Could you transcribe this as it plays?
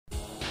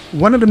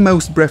One of the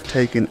most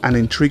breathtaking and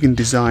intriguing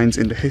designs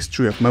in the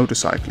history of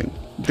motorcycling.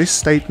 This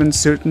statement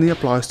certainly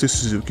applies to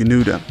Suzuki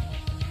Nuda.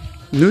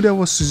 Nuda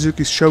was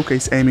Suzuki's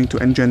showcase aiming to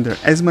engender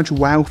as much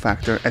wow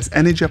factor as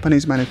any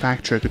Japanese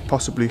manufacturer could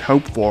possibly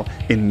hope for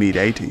in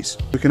mid-80s.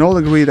 We can all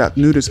agree that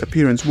Nuda's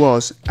appearance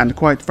was, and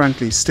quite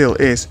frankly still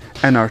is,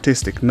 an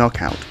artistic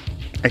knockout.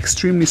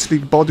 Extremely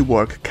sleek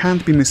bodywork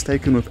can't be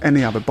mistaken with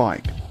any other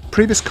bike.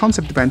 Previous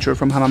concept venture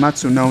from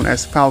Hamamatsu known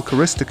as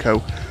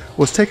Falcoristico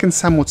was taken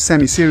somewhat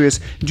semi-serious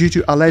due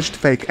to alleged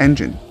fake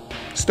engine.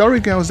 Story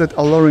goes that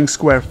alluring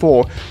Square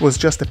 4 was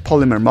just a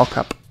polymer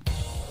mock-up.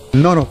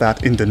 None of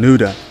that in the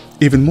Nuda.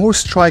 Even more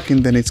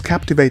striking than its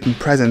captivating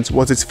presence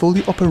was its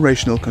fully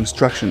operational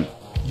construction.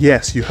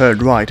 Yes, you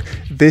heard right,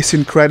 this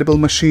incredible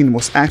machine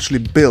was actually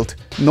built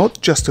not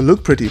just to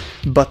look pretty,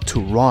 but to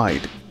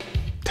ride.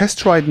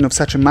 Test riding of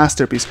such a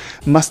masterpiece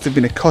must have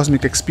been a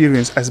cosmic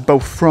experience as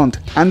both front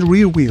and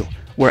rear wheel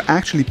were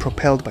actually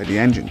propelled by the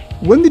engine.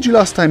 When did you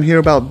last time hear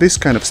about this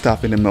kind of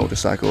stuff in a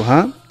motorcycle,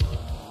 huh?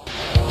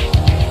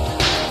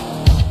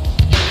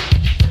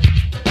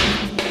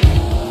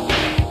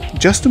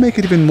 Just to make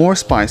it even more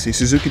spicy,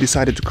 Suzuki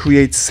decided to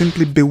create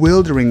simply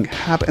bewildering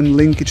hub and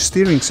linkage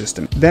steering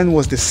system. Then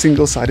was the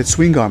single-sided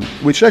swing arm,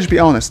 which, let's be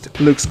honest,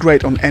 looks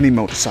great on any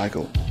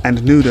motorcycle. And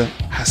Nuda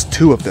has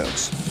two of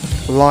those.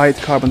 Light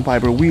carbon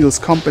fiber wheels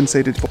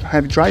compensated for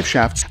heavy drive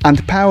shafts,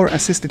 and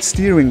power-assisted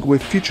steering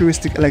with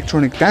futuristic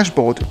electronic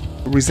dashboard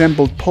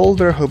resembled Paul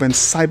Verhoeven's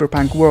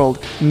cyberpunk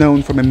world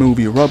known from a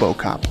movie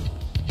RoboCop.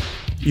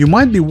 You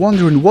might be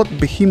wondering what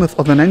behemoth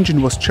of an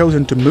engine was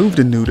chosen to move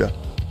the Nuda.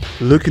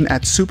 Looking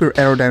at super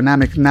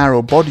aerodynamic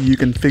narrow body, you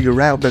can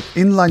figure out that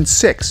inline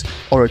 6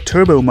 or a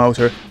turbo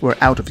motor were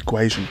out of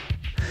equation.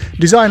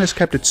 Designers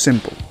kept it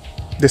simple.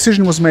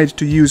 Decision was made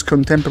to use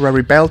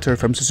contemporary belter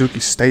from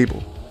Suzuki's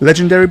stable.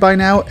 Legendary by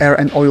now, air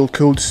and oil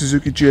cooled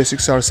Suzuki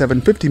GSX-R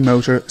 750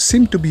 motor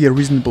seemed to be a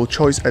reasonable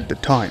choice at the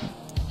time.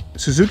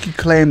 Suzuki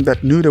claimed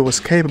that Nuda was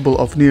capable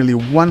of nearly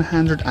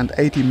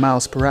 180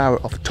 miles per hour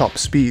of top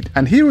speed.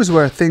 And here is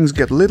where things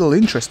get little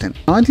interesting.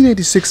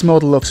 1986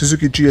 model of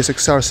Suzuki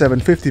GSX-R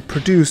 750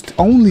 produced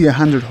only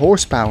 100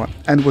 horsepower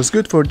and was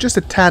good for just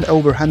a tad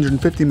over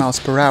 150 miles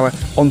per hour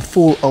on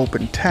full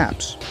open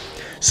taps.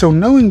 So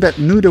knowing that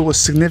Nuda was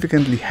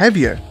significantly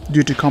heavier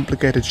due to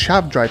complicated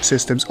shaft drive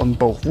systems on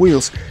both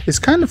wheels is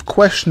kind of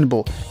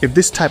questionable if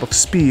this type of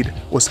speed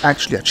was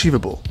actually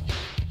achievable.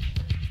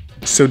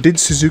 So did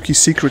Suzuki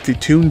secretly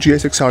tune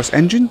GSX-R's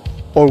engine,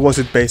 or was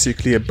it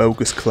basically a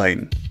bogus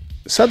claim?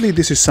 Sadly,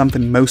 this is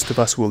something most of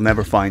us will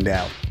never find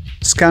out.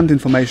 Scant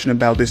information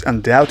about this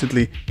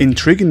undoubtedly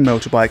intriguing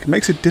motorbike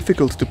makes it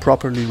difficult to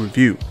properly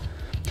review.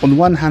 On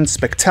one hand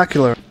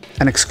spectacular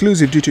and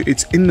exclusive due to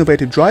its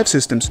innovative drive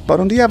systems, but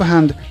on the other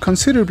hand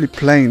considerably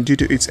plain due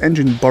to its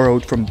engine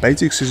borrowed from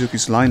basic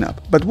Suzuki's lineup.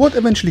 But what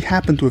eventually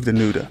happened with the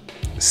Nuda?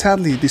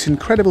 Sadly, this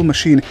incredible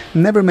machine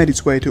never made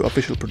its way to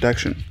official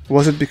production.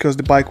 Was it because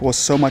the bike was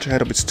so much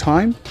ahead of its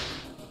time?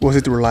 Was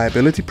it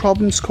reliability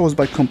problems caused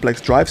by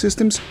complex drive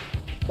systems?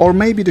 Or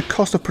maybe the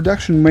cost of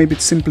production made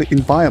it simply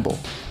inviable?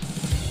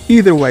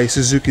 Either way,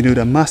 Suzuki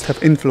Nuda must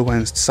have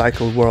influenced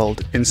cycle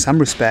world in some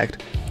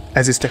respect,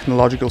 as its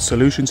technological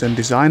solutions and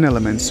design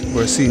elements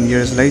were seen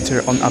years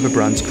later on other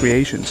brands'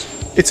 creations.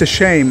 It's a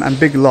shame and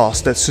big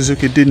loss that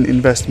Suzuki didn't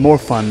invest more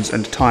funds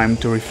and time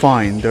to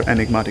refine their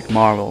enigmatic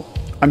marvel.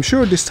 I'm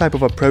sure this type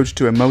of approach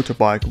to a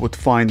motorbike would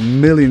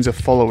find millions of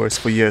followers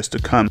for years to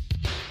come.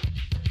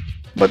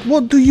 But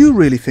what do you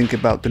really think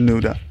about the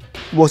Nuda?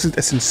 Was it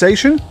a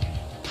sensation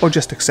or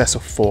just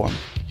excessive form?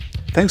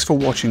 Thanks for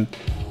watching,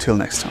 till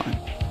next time.